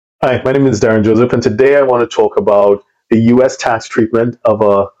Hi, my name is Darren Joseph, and today I want to talk about the U.S. tax treatment of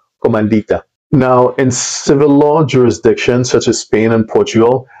a Comandita. Now, in civil law jurisdictions such as Spain and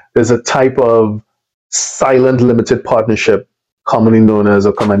Portugal, there's a type of silent limited partnership commonly known as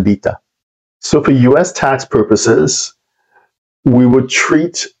a Comandita. So, for U.S. tax purposes, we would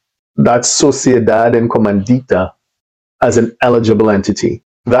treat that sociedad in Comandita as an eligible entity.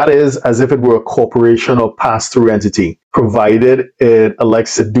 That is, as if it were a corporation or pass-through entity, provided it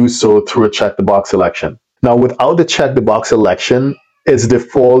elects to do so through a check-the-box election. Now, without the check-the-box election, its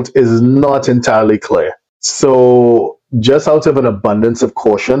default is not entirely clear. So, just out of an abundance of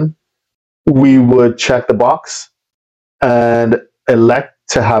caution, we would check the box and elect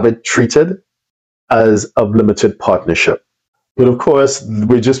to have it treated as a limited partnership. But of course,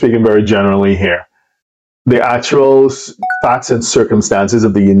 we're just speaking very generally here. The actual facts and circumstances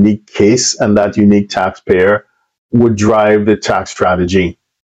of the unique case and that unique taxpayer would drive the tax strategy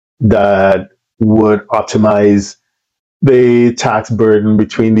that would optimize the tax burden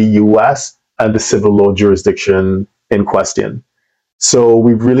between the US and the civil law jurisdiction in question. So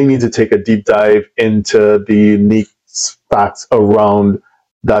we really need to take a deep dive into the unique facts around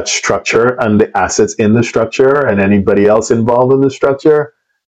that structure and the assets in the structure and anybody else involved in the structure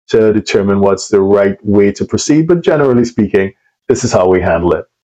to determine what's the right way to proceed. But generally speaking, this is how we handle it.